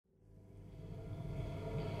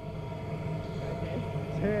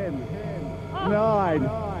9,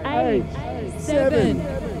 8,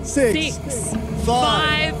 7, 6,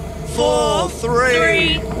 5, 4,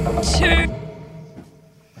 3, 2. Okay,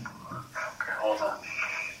 hold on.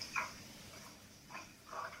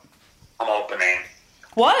 I'm opening.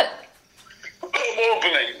 What? I'm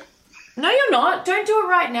opening. No, you're not. Don't do it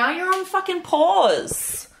right now. You're on fucking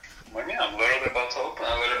pause. Well, yeah, I'm literally about to open.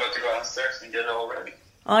 I'm literally about to go downstairs and get it all ready.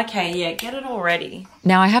 Okay, yeah, get it already.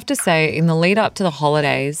 Now, I have to say, in the lead up to the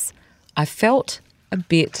holidays, I felt a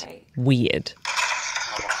bit weird. A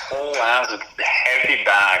whole ass heavy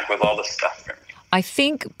bag with all the stuff in it. I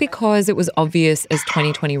think because it was obvious as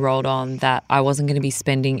 2020 rolled on that I wasn't going to be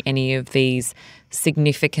spending any of these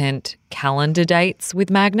significant calendar dates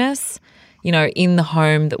with Magnus, you know, in the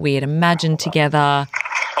home that we had imagined together.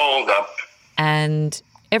 Hold up. And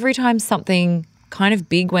every time something kind of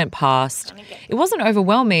big went past, it wasn't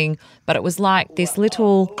overwhelming, but it was like this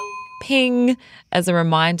little ping as a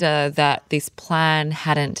reminder that this plan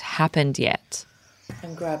hadn't happened yet.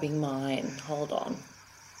 I'm grabbing mine. Hold on.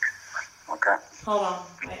 Okay. Hold on.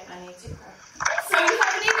 Wait, I need to grab. So you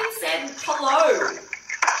haven't even said hello.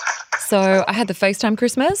 So I had the FaceTime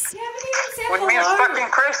Christmas. You haven't even said What do you mean it's hello. fucking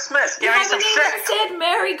Christmas? You Give me some haven't shit. even said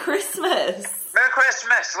Merry Christmas. Merry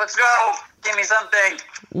Christmas. Let's go. Give me something.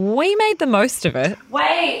 We made the most of it.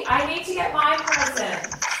 Wait, I need to get my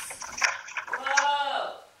presents.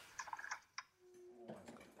 Whoa.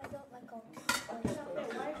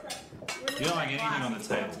 You don't like anything on the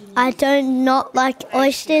table. I do not like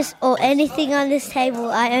oysters or anything on this table.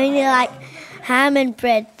 I only like ham and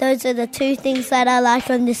bread. Those are the two things that I like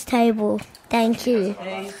on this table. Thank you.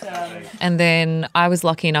 And then I was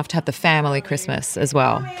lucky enough to have the family Christmas as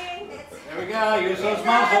well. There we go. Use those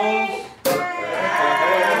muscles.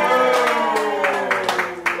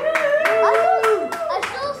 I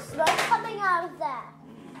saw smoke coming out of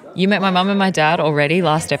there. You met my mum and my dad already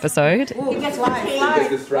last episode. Watch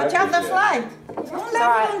out the fly. Don't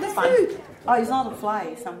let it on the food. Oh, it's not a fly,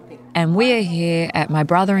 it's something. And we are here at my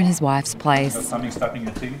brother and his wife's place. Something stuck in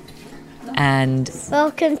your teeth. And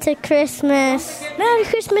Welcome to Christmas. Merry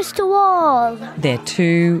Christmas to all. they're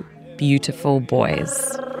two beautiful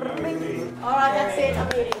boys. All right, that's it. I'm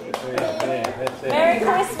eating. Merry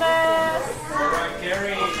Christmas.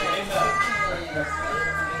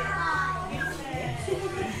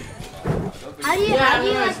 How do you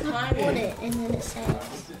like record it and then it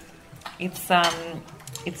says?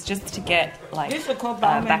 It's just to get like This is called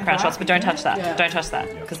Bauman background Bar. shots, but don't touch that. Yeah. Don't touch that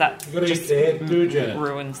because that You gotta eat the head too, Janet.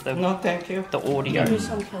 ruins the No, thank you. audio.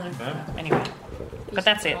 Anyway, but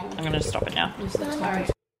that's it. I'm going to stop it now.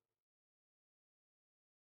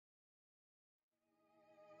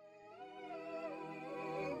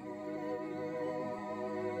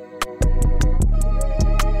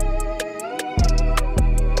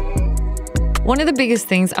 One of the biggest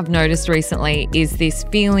things I've noticed recently is this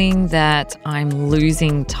feeling that I'm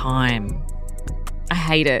losing time. I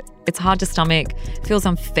hate it. It's hard to stomach, it feels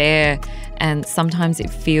unfair, and sometimes it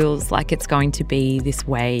feels like it's going to be this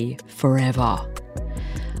way forever.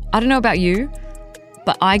 I don't know about you,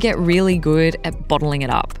 but I get really good at bottling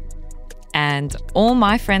it up. And all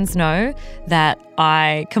my friends know that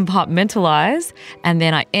I compartmentalize and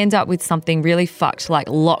then I end up with something really fucked like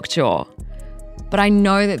lockjaw. But I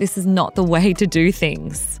know that this is not the way to do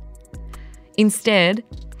things. Instead,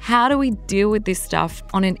 how do we deal with this stuff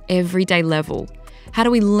on an everyday level? How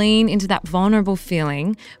do we lean into that vulnerable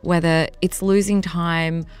feeling, whether it's losing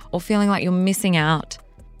time or feeling like you're missing out,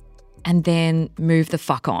 and then move the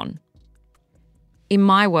fuck on? In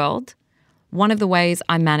my world, one of the ways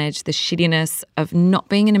I manage the shittiness of not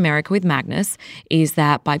being in America with Magnus is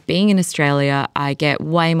that by being in Australia, I get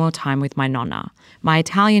way more time with my nonna, my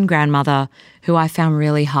Italian grandmother, who I found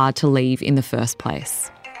really hard to leave in the first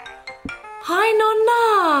place. Hi,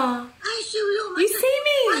 Nonna. Hi, Silvio. You see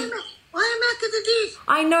me? Why am I at this?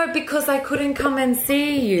 I know because I couldn't come and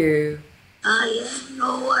see you. Yeah.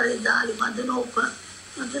 No worry, darling. No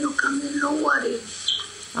worry.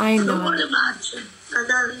 I Don't know. worry much.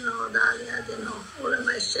 Darling, I don't know. All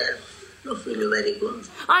myself. Don't feel very good.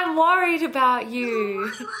 I'm worried about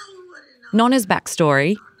you. Nonna's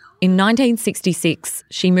backstory. In 1966,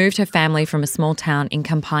 she moved her family from a small town in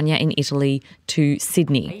Campania in Italy to Are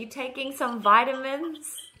Sydney. you taking some vitamins?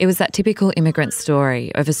 It was that typical immigrant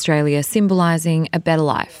story of Australia symbolising a better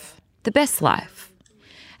life, the best life.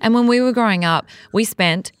 And when we were growing up, we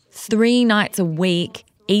spent 3 nights a week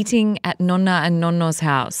eating at Nonna and Nonno's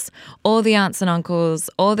house. All the aunts and uncles,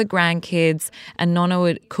 all the grandkids, and Nonna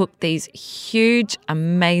would cook these huge,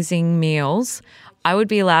 amazing meals. I would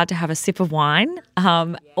be allowed to have a sip of wine.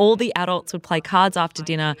 All the adults would play cards after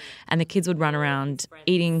dinner and the kids would run around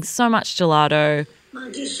eating so much gelato,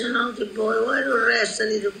 He's a naughty boy. Why don't you rest a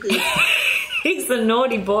little bit? He's a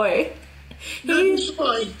naughty boy. Naughty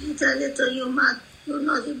boy. I tell you, Matt, you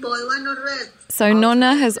naughty boy. Why not rest? So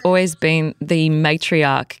Nonna has always been the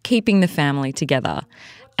matriarch, keeping the family together.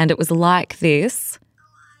 And it was like this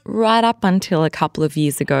right up until a couple of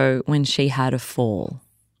years ago when she had a fall.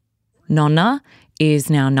 Nonna is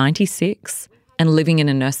now 96 and living in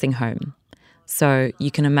a nursing home. So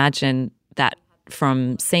you can imagine that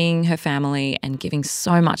from seeing her family and giving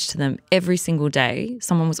so much to them every single day,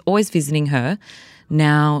 someone was always visiting her.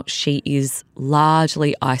 Now she is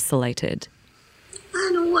largely isolated. I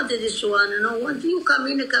don't want this one. I don't want you come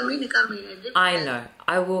in. I know.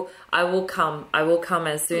 I will come. I will come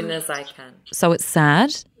as soon as I can. So it's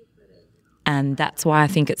sad, and that's why I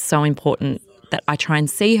think it's so important that I try and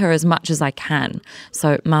see her as much as I can.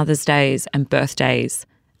 So Mother's Days and birthdays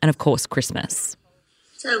and, of course, Christmas.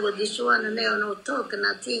 I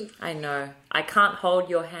know. I can't hold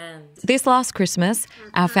your hand. This last Christmas,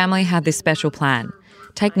 our family had this special plan.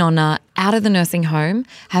 Take Nonna out of the nursing home,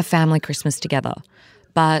 have family Christmas together.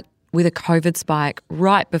 But with a COVID spike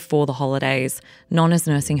right before the holidays, Nonna's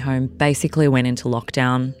nursing home basically went into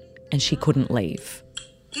lockdown and she couldn't leave.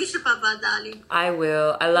 Kiss Papa, darling. I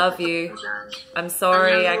will. I love you. I'm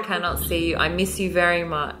sorry I cannot see you. I miss you very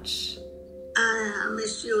much. I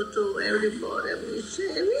miss you too, everybody.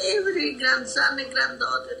 Every grandson and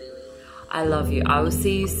granddaughter. I love you. I will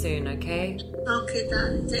see you soon, okay? Okay,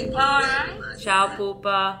 darling. Thank you All very right. much. Ciao,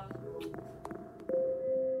 Poopa.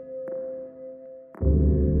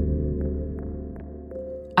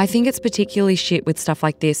 I think it's particularly shit with stuff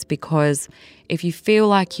like this because if you feel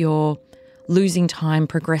like you're losing time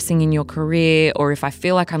progressing in your career, or if I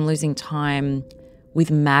feel like I'm losing time with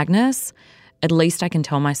Magnus, at least I can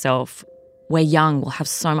tell myself we're young, we'll have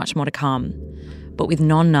so much more to come. But with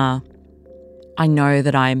Nonna, I know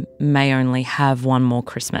that I may only have one more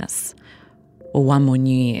Christmas or one more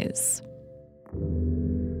New Year's.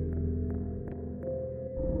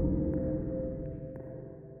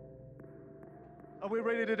 Are we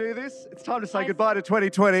ready to do this? It's time to say goodbye to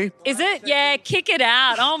 2020. Is it? Yeah, kick it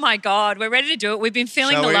out. Oh my God, we're ready to do it. We've been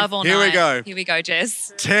feeling Shall the we? love all Here night. we go. Here we go,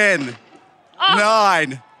 Jess. 10, Oh.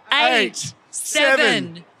 9, 8,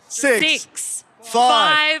 7, 6, 6,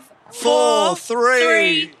 5, 4,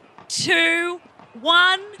 3, 2,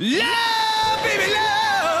 1. Love, baby,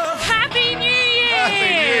 love! Happy New Year! Happy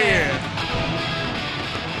New Year!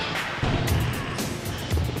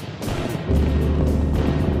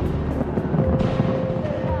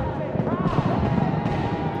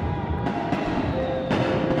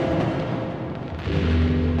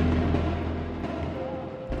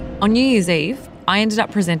 On New Year's Eve, I ended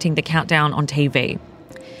up presenting the countdown on TV.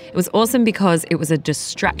 It was awesome because it was a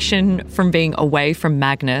distraction from being away from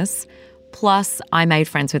Magnus, plus I made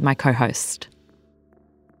friends with my co-host.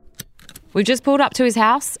 We've just pulled up to his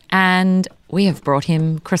house and we have brought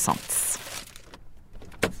him croissants.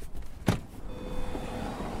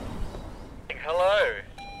 Hello.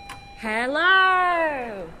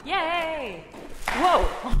 Hello! Yay! Whoa!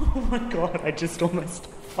 Oh my God, I just almost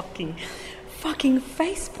fucking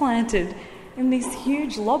face planted in this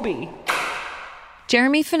huge lobby.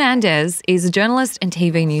 Jeremy Fernandez is a journalist and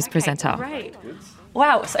TV news presenter. Great.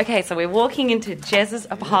 Wow, so we're walking into Jez's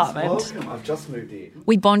apartment. Welcome, I've just moved in.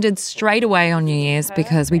 We bonded straight away on New Year's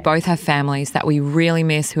because we both have families that we really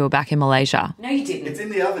miss who are back in Malaysia. No, you didn't. It's in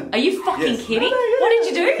the oven. Are you fucking Yes. kidding? What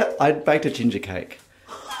did you do? I baked a ginger cake.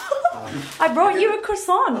 I brought you a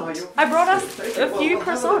croissant. I brought us a few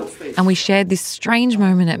croissants. And we shared this strange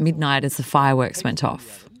moment at midnight as the fireworks went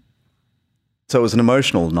off. So it was an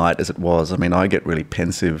emotional night as it was. I mean, I get really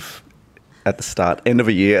pensive at the end of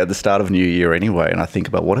a year, at the start of New Year anyway, and I think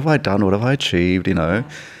about what have I done, what have I achieved, you know?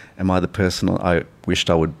 Am I the person I wished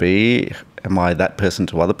I would be? Am I that person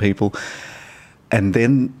to other people? And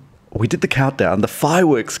then we did the countdown, the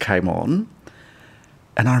fireworks came on,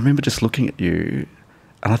 and I remember just looking at you,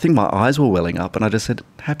 and I think my eyes were welling up, and I just said,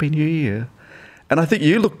 Happy New Year. And I think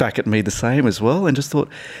you looked back at me the same as well and just thought,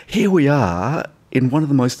 here we are in one of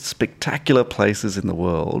the most spectacular places in the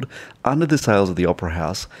world, under the sails of the Opera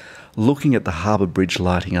House, looking at the Harbour Bridge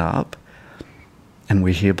lighting up, and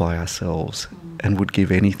we're here by ourselves and would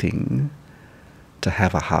give anything to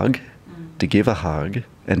have a hug, to give a hug,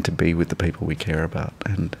 and to be with the people we care about.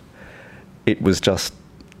 And it was just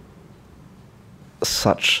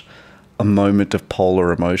such a moment of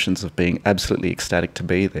polar emotions of being absolutely ecstatic to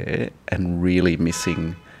be there and really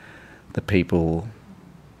missing the people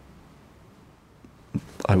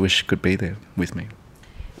I wish could be there with me.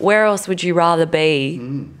 Where else would you rather be?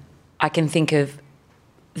 I can think of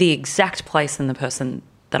the exact place and the person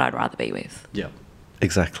that I'd rather be with. Yeah,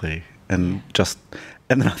 exactly. and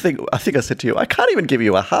then I think I said to you, I can't even give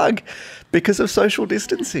you a hug because of social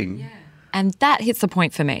distancing. Yeah. And that hits the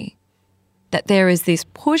point for me, that there is this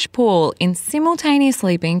push-pull in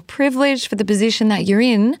simultaneously being privileged for the position that you're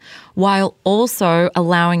in while also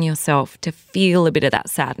allowing yourself to feel a bit of that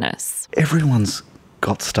sadness. Everyone's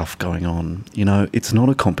got stuff going on. You know, it's not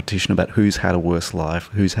a competition about who's had a worse life,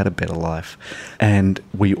 who's had a better life. And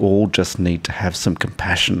we all just need to have some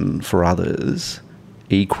compassion for others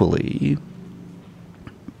equally,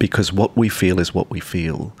 because what we feel is what we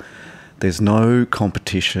feel. There's no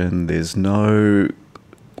competition, there's no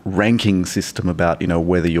ranking system about, you know,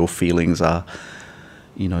 whether your feelings are,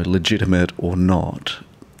 you know, legitimate or not.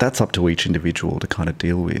 That's up to each individual to kind of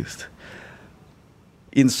deal with.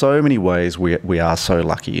 In so many ways, we are so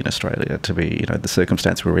lucky in Australia to be, you know, the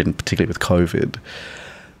circumstance we're in, particularly with COVID.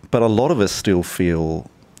 But a lot of us still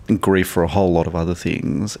feel grief for a whole lot of other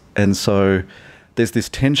things. And so there's this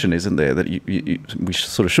tension, isn't there, that we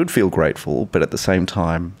sort of should feel grateful, but at the same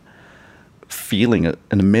time feeling an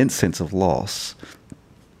immense sense of loss.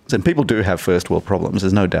 And people do have first world problems,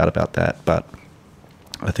 there's no doubt about that, but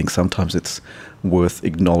I think sometimes it's worth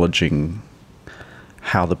acknowledging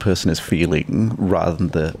how the person is feeling rather than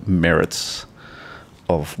the merits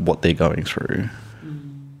of what they're going through.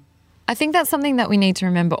 I think that's something that we need to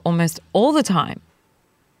remember almost all the time,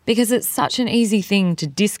 because it's such an easy thing to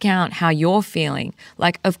discount how you're feeling.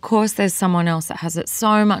 Like, of course, there's someone else that has it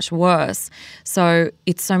so much worse, so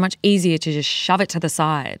it's so much easier to just shove it to the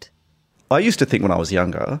side. I used to think when I was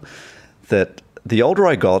younger that the older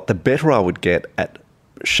I got, the better I would get at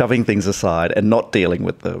shoving things aside and not dealing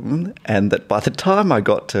with them, and that by the time I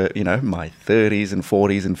got to, you know, my 30s and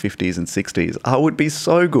 40s and 50s and 60s, I would be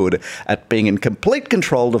so good at being in complete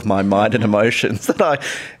control of my mind and emotions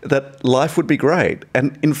that life would be great.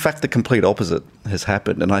 And in fact, the complete opposite has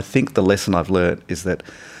happened. And I think the lesson I've learned is that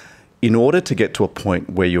in order to get to a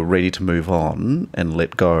point where you're ready to move on and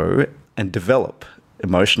let go and develop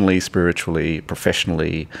emotionally, spiritually,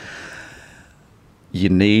 professionally, you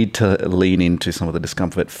need to lean into some of the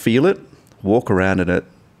discomfort, feel it, walk around in it,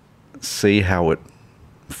 see how it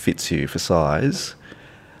fits you for size.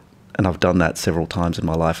 And I've done that several times in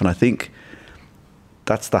my life. And I think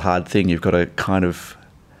that's the hard thing. You've got to kind of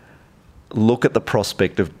look at the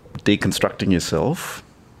prospect of deconstructing yourself.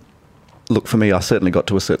 Look, for me, I certainly got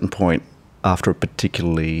to a certain point after a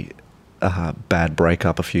particularly bad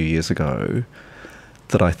breakup a few years ago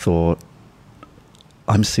that I thought,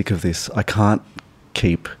 I'm sick of this. I can't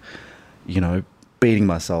keep, you know, beating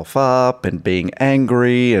myself up and being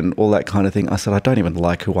angry and all that kind of thing. I said, I don't even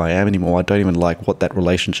like who I am anymore. I don't even like what that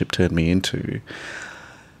relationship turned me into.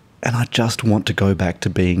 And I just want to go back to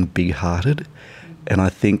being big-hearted. And I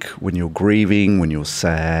think when you're grieving, when you're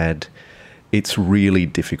sad, it's really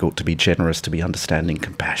difficult to be generous, to be understanding,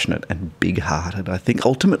 compassionate and big-hearted. I think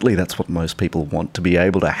ultimately that's what most people want, to be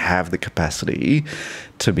able to have the capacity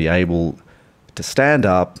to be able to stand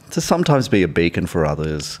up, to sometimes be a beacon for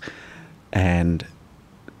others, and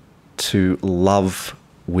to love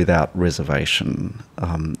without reservation.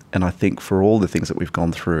 And I think for all the things that we've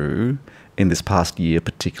gone through in this past year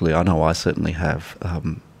particularly, I know I certainly have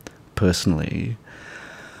personally,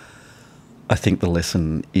 I think the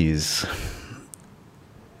lesson is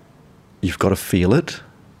you've got to feel it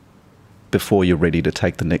before you're ready to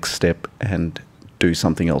take the next step and do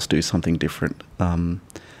something else, do something different.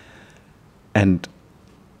 And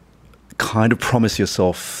kind of promise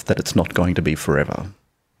yourself that it's not going to be forever.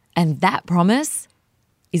 And that promise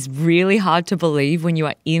is really hard to believe when you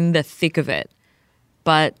are in the thick of it,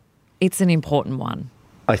 but it's an important one.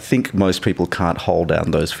 I think most people can't hold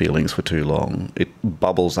down those feelings for too long. It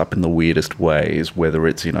bubbles up in the weirdest ways, whether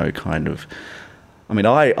it's, you know, kind of... I mean,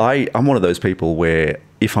 I'm one of those people where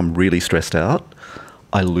if I'm really stressed out,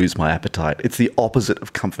 I lose my appetite. It's the opposite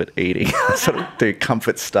of comfort eating. I sort of do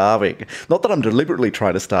comfort starving. Not that I'm deliberately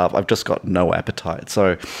trying to starve, I've just got no appetite.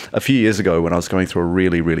 So a few years ago when I was going through a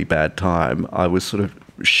really, really bad time, I was sort of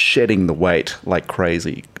shedding the weight like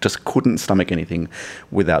crazy. Just couldn't stomach anything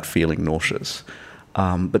without feeling nauseous.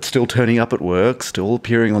 But still turning up at work, still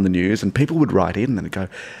appearing on the news, and people would write in and go,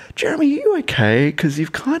 Jeremy, are you okay? Because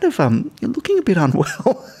you've kind of, you're looking a bit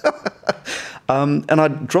unwell. And I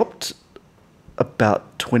dropped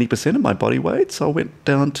about 20% of my body weight, so I went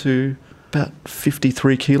down to about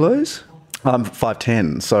 53 kilos. I'm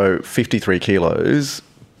 5'10", so 53 kilos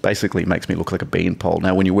basically makes me look like a beanpole.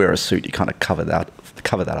 Now, when you wear a suit, you kind of cover that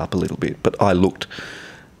up a little bit, but I looked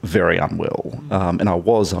very unwell, and I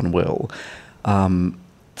was unwell.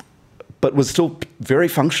 But was still very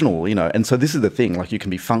functional, you know. And so this is the thing, like you can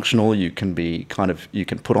be functional, you can be you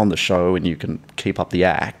can put on the show and you can keep up the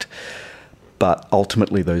act. But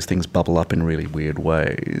ultimately those things bubble up in really weird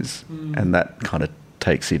ways and that kind of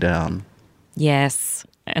takes you down. Yes.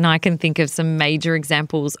 And I can think of some major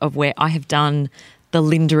examples of where I have done the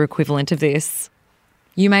Linda equivalent of this.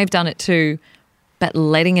 You may have done it too, but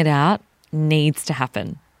letting it out needs to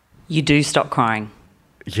happen. You do stop crying.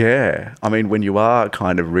 Yeah. I mean, when you are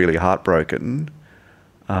kind of really heartbroken,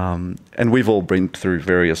 and we've all been through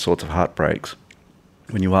various sorts of heartbreaks.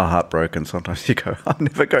 When you are heartbroken, sometimes you go, I'm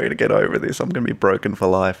never going to get over this. I'm going to be broken for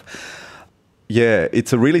life. Yeah,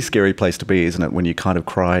 it's a really scary place to be, isn't it, when you kind of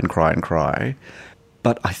cry and cry and cry.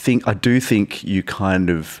 But I do think you kind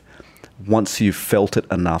of, once you've felt it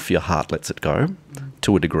enough, your heart lets it go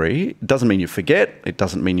to a degree. It doesn't mean you forget. It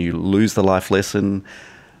doesn't mean you lose the life lesson.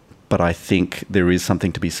 But I think there is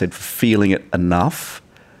something to be said for feeling it enough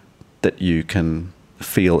that you can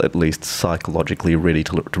feel at least psychologically ready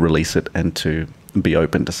to release it and to be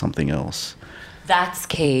open to something else. That's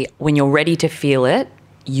key. When you're ready to feel it,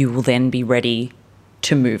 you will then be ready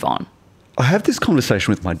to move on. I have this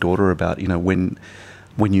conversation with my daughter about,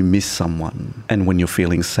 when you miss someone and when you're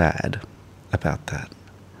feeling sad about that.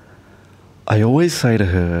 I always say to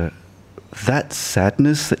her, that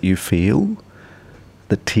sadness that you feel,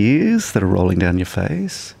 the tears that are rolling down your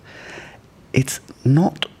face, it's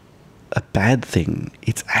not a bad thing.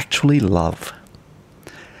 It's actually love.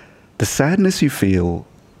 The sadness you feel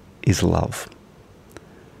is love.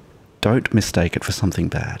 Don't mistake it for something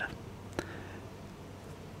bad.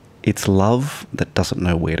 It's love that doesn't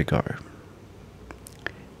know where to go.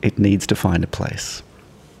 It needs to find a place.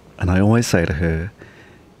 And I always say to her,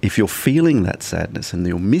 if you're feeling that sadness and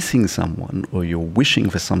you're missing someone or you're wishing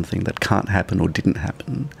for something that can't happen or didn't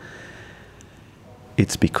happen,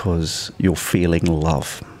 it's because you're feeling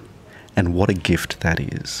love. And what a gift that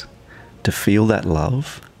is, to feel that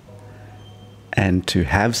love and to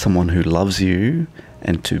have someone who loves you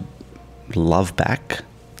and to love back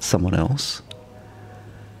someone else.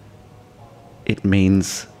 It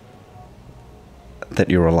means that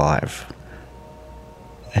you're alive.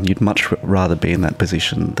 And you'd much rather be in that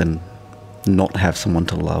position than not have someone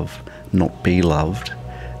to love, not be loved,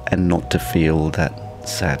 and not to feel that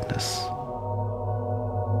sadness.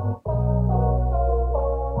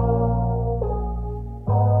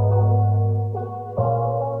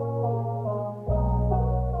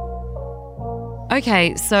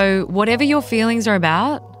 Okay, so whatever your feelings are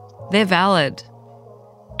about, they're valid.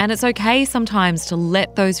 And it's okay sometimes to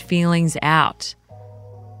let those feelings out.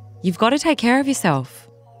 You've got to take care of yourself.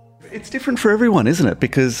 It's different for everyone, isn't it?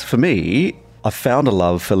 Because for me, I've found a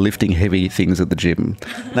love for lifting heavy things at the gym.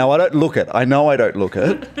 Now, I don't look it. I know I don't look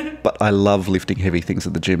it, but I love lifting heavy things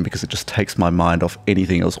at the gym because it just takes my mind off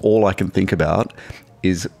anything else. All I can think about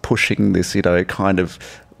is pushing this, kind of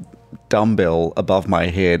dumbbell above my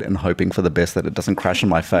head and hoping for the best that it doesn't crash on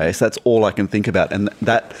my face. That's all I can think about. And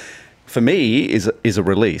that, for me, is a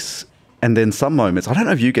release. And then some moments, I don't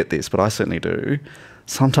know if you get this, but I certainly do.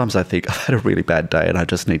 Sometimes I think, I've had a really bad day and I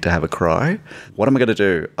just need to have a cry. What am I going to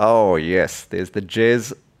do? Oh, yes, there's the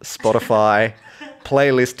Jez Spotify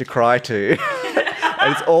playlist to cry to.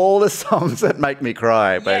 And it's all the songs that make me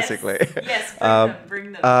cry, basically. Yes,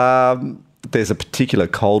 bring them. There's a particular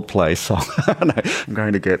Coldplay song. I'm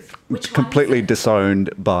going to get completely disowned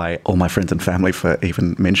by all my friends and family for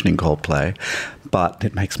even mentioning Coldplay. But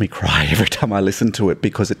it makes me cry every time I listen to it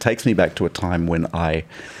because it takes me back to a time when I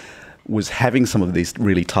was having some of these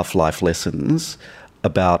really tough life lessons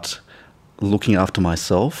about looking after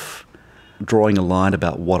myself, drawing a line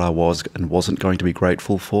about what I was and wasn't going to be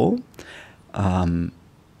grateful for.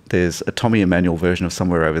 There's a Tommy Emmanuel version of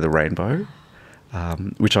Somewhere Over the Rainbow,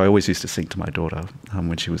 which I always used to sing to my daughter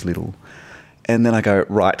when she was little. And then I go,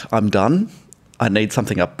 right, I'm done. I need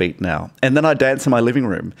something upbeat now. And then I dance in my living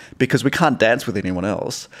room because we can't dance with anyone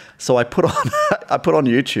else. So I put on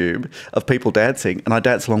YouTube of people dancing and I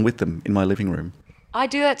dance along with them in my living room. I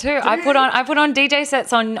do that too. I put on DJ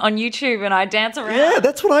sets on YouTube and I dance around. Yeah,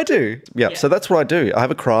 that's what I do. Yeah, so that's what I do. I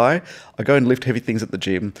have a cry. I go and lift heavy things at the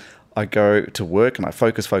gym. I go to work and I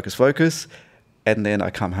focus. And then I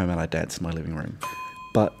come home and I dance in my living room.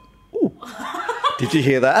 But, ooh, did you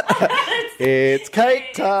hear that? It's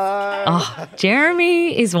cake time. Oh,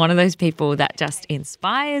 Jeremy is one of those people that just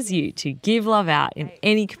inspires you to give love out in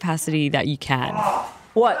any capacity that you can.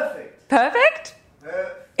 What? Perfect?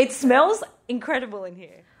 It smells incredible in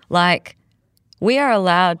here. Like, we are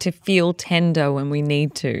allowed to feel tender when we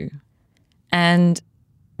need to. And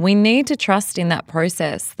we need to trust in that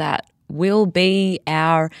process that we'll be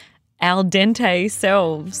our al dente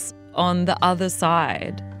selves on the other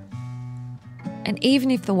side. And even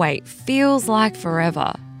if the wait feels like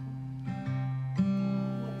forever.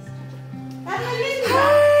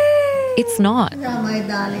 Hey! It's not. Yeah, my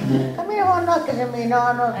darling. Come here, no, I'm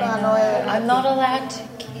not allowed to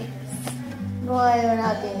kiss. No, I'm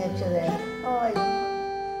not in it today.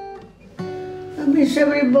 I miss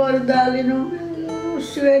everybody, darling. No,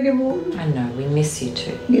 see you anymore. I know, we miss you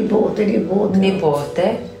too. Nipote.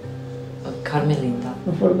 Nipote. Carmelinda.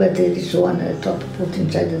 Don't forget this one at the top, put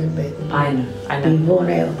inside the bag. I know.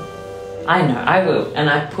 I know, I will. And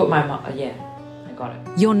I put my mom, I got it.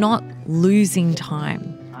 You're not losing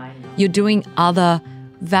time. I know. You're doing other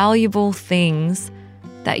valuable things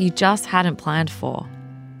that you just hadn't planned for.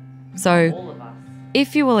 So, All of us.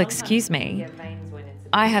 if you will excuse me,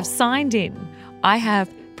 I have signed in. I have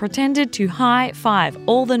pretended to high five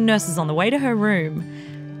all the nurses on the way to her room,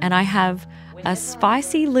 and I have a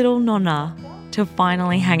spicy little nonna to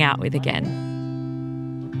finally hang out with again.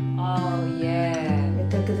 Oh, yeah.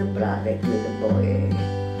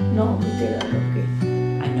 No,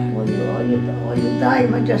 I know. or you die,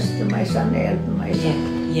 just my son helped my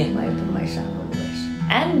son. Yeah. My son always.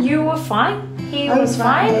 And you were fine? He was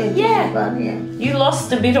fine? Yeah. You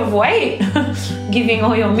lost a bit of weight giving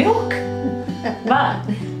all your milk, but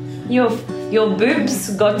your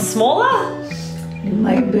boobs got smaller?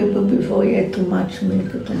 My baby before he had too much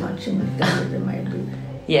milk, my baby.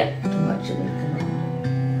 Yeah. Too much milk.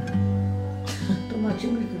 Too much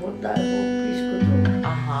milk for that, please go to.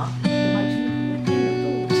 Uh-huh. Too much milk for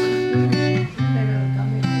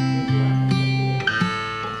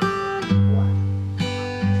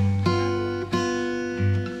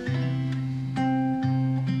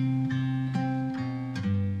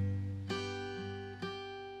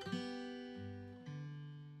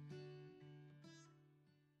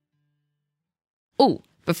Oh,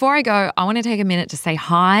 before I go, I want to take a minute to say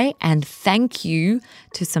hi and thank you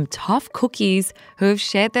to some tough cookies who have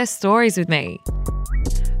shared their stories with me.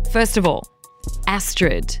 First of all,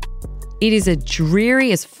 Astrid. It is a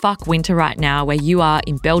dreary as fuck winter right now where you are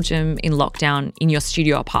in Belgium in lockdown in your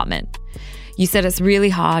studio apartment. You said it's really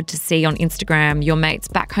hard to see on Instagram your mates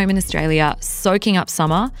back home in Australia soaking up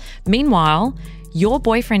summer. Meanwhile, your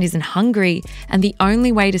boyfriend is in Hungary and the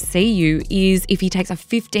only way to see you is if he takes a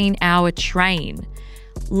 15-hour train.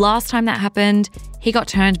 Last time that happened, he got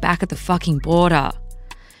turned back at the fucking border.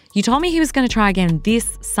 You told me he was going to try again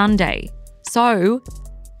this Sunday. So,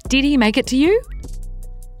 did he make it to you?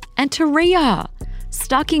 And Taria,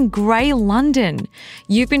 stuck in grey London.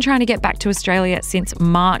 You've been trying to get back to Australia since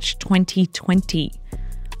March 2020.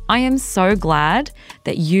 I am so glad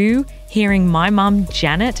that you hearing my mum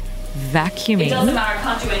Janet vacuuming It doesn't matter, I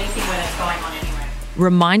can't do anything when it's going on anyway.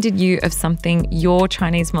 reminded you of something your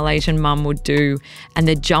Chinese Malaysian mum would do and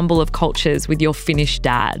the jumble of cultures with your Finnish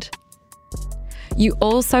dad. You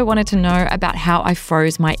also wanted to know about how I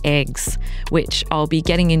froze my eggs, which I'll be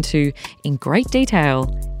getting into in great detail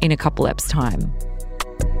in a couple eps' time.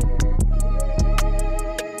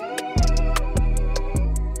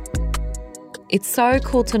 It's so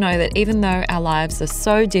cool to know that even though our lives are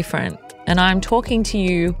so different, and I'm talking to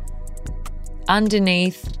you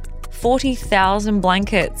underneath 40,000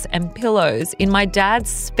 blankets and pillows in my dad's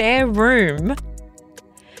spare room,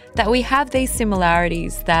 that we have these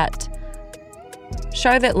similarities that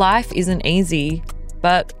show that life isn't easy,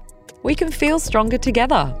 but we can feel stronger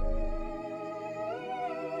together.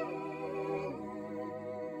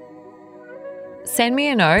 Send me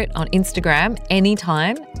a note on Instagram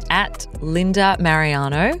anytime at Linda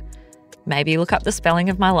Mariano. Maybe look up the spelling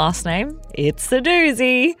of my last name. It's a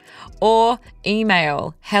doozy. Or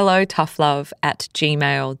email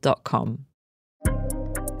hellotoughLove@gmail.com.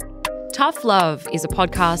 Tough Love is a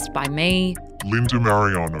podcast by me, Linda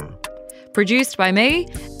Mariano. Produced by me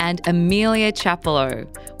and Amelia Chapello,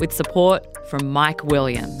 with support from Mike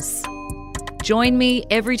Williams. Join me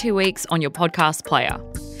every 2 weeks on your podcast player.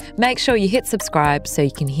 Make sure you hit subscribe so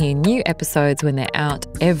you can hear new episodes when they're out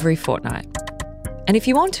every fortnight. And if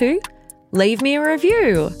you want to, leave me a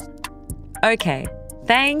review. Okay,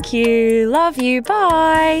 thank you. Love you.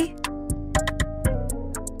 Bye.